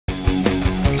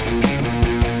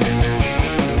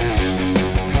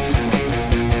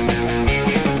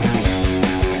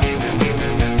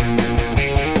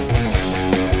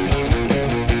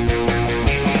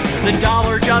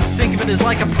just think of it as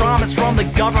like a promise from the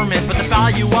government. But the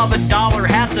value of a dollar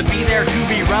has to be there to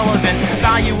be relevant.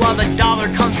 Value of a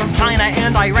dollar comes from China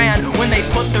and Iran when they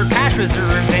put their cash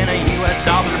reserves in a US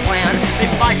dollar plan. They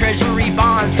buy treasury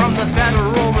bonds from the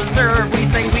Federal Reserve. We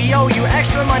say we owe you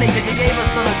extra money because you gave us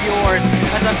some of yours.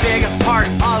 That's a big part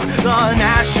of the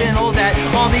national debt.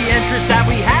 All the interest that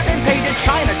we haven't paid to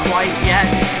China quite yet,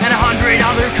 and 100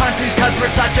 other countries, cause we're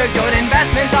such a good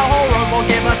investment. The whole world will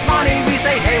give us money. We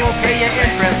say, hey, we'll pay you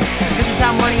interest. This is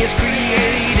how money is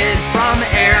created from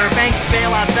air. Bank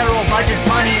bailouts, federal budgets,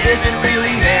 money isn't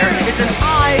really there. It's an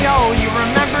IO. You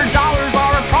remember dollars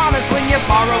are a promise when you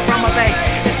borrow from a bank.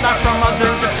 It's not from other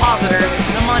depositors.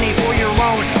 The money for your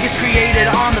loan gets created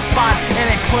on the spot, and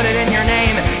they put it in your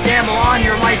name. Gamble on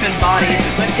your life and body.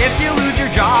 But if you lose your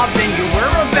job, then you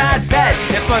were a bad bet.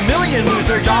 If a million lose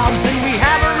their jobs, then we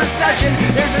have a recession.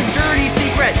 There's a dirty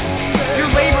secret. Your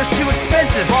labor's too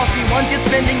expensive. Wall Street wants you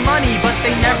spending money, but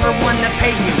they never want to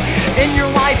pay you. In your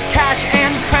life, cash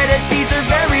and credit, these are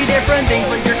very different things.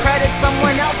 But your credit's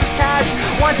someone else's cash.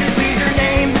 Once it leaves your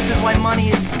name, this is why money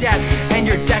is debt. And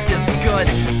your debt is good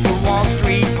for Wall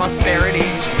Street prosperity.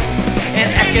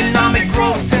 And economic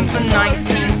growth since the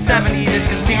 1970s is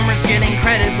consumers getting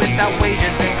credit without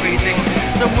wages increasing.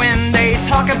 So when they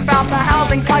talk about the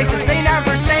housing crisis, they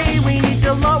never say we need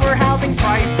to lower housing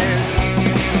prices.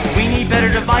 We need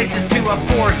better devices to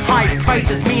afford high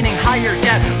prices, meaning higher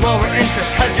debt, lower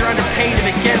interest, cause you're underpaid to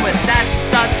begin with. That's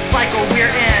the cycle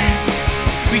we're in.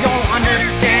 We don't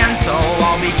understand, so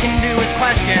all we can do is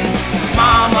question.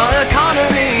 Mama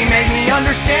economy made me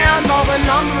understand all the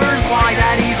numbers, why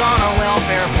daddy's on a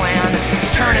welfare plan.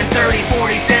 Turning 30,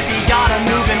 40, 50, gotta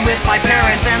move in with my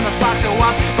parents, and the stocks go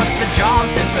up, but the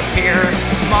jobs disappear.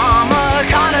 Mama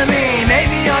economy made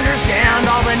me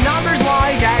understand all the numbers,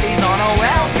 why daddy's on a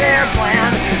welfare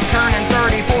plan. Turning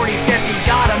 30, 40, 50,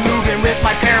 gotta move in with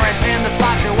my parents, and the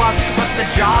stocks go up, but the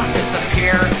jobs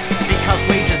disappear. Because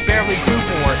wages barely grew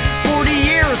for 40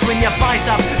 years. When you buy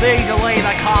stuff, they delay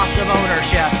the cost of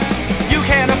ownership. You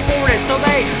can't afford it, so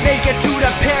they make it to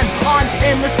depend on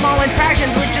endless small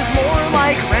interactions, which is more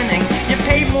like renting. You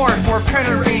pay more for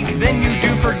printer ink than you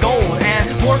do for gold, and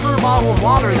more for bottled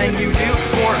water than you do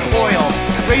for oil.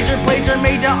 Razor blades are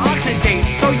made to oxidate,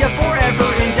 so you're forever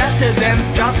in debt to them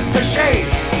just to shave.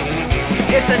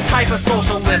 It's a type of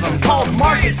socialism called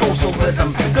market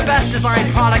socialism. The best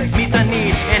designed product meets a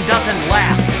need and doesn't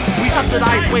last. We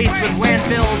subsidize waste with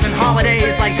landfills and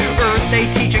holidays like Earth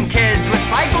Day, teaching kids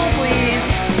recycle please.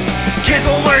 Kids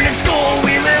will learn in school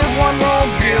we live one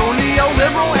worldview.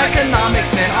 Neoliberal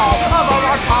economics and all of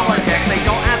our politics. They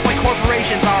don't ask why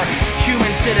corporations are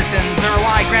human citizens, or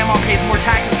why grandma pays more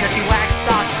taxes because she lacks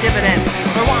stock dividends,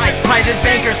 or why private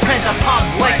bankers print the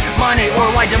public money, or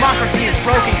why democracy is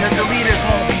broken because the leaders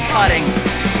won't be cutting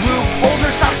loopholes or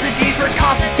subsidies for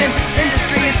constant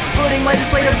industries, putting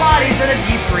legislative bodies in a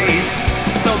deep freeze.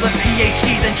 So the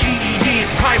PhDs and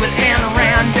GEDs cry with Ayn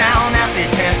Rand down at the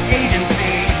temp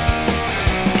agency,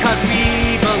 cause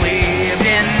we believed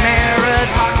in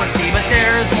meritocracy. But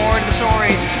there's more to the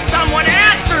story. Someone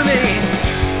answer me!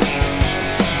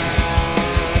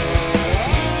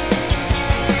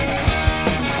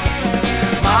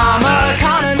 Mama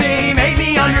economy made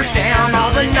me understand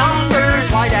all the numbers,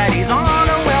 why daddy's on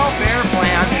a welfare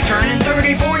plan. Turning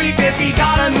 30, 40, 50,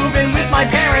 gotta move in with my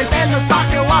parents, and the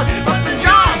stocks go up, but the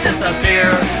jobs disappear.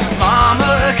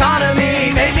 Mama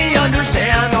economy made me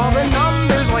understand all the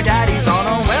numbers, why daddy's on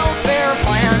a welfare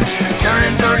plan.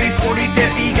 Turning 30, 40,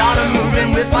 50, gotta move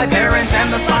in with my parents,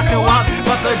 and the stocks go up,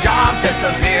 but the jobs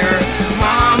disappear.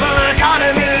 Mama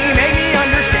economy made me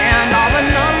understand all the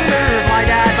numbers, why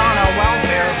dad's on a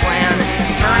welfare plan.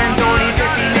 Turning 30,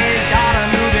 50, mid, gotta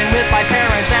move in with my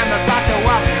parents, and the stocks go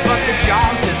up, but the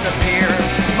jobs disappear.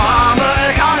 Mama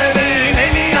economy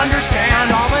made me understand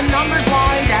all the numbers,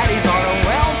 why daddy's on a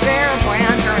welfare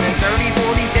plan. Turning 30,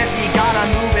 40, 50, gotta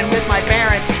move in with my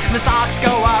parents, and the stocks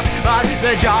go up, but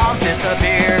the jobs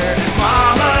disappear.